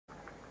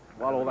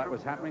While all that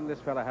was happening, this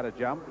fella had a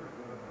jump.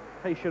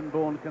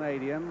 Haitian-born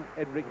Canadian,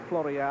 Edrick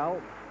Floreal,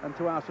 and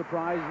to our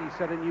surprise, he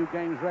set a new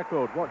games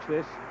record. Watch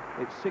this,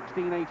 it's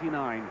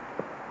 16.89.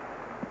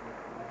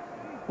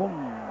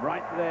 Boom,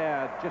 right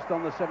there, just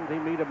on the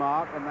 17-meter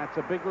mark, and that's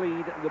a big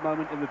lead at the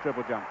moment in the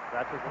triple jump.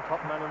 That was the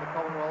top man in the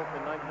Commonwealth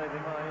in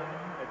 1989,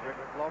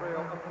 Edrick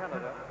Floreal of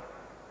Canada.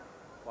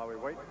 While we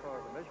wait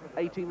for the measurement...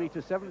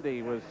 18-meter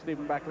 70 was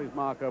Stephen Backley's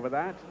mark over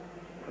that.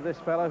 This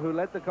fellow who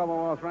led the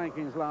Commonwealth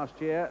rankings last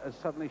year has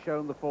suddenly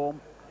shown the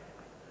form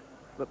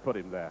that put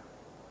him there.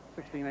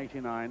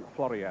 16.89,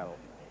 Floreal.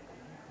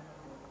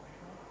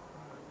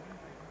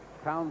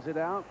 Pounds it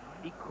out.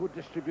 Equal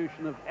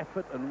distribution of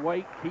effort and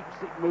weight keeps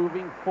it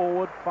moving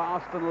forward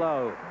fast and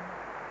low.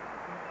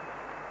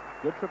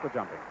 Good triple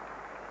jumping.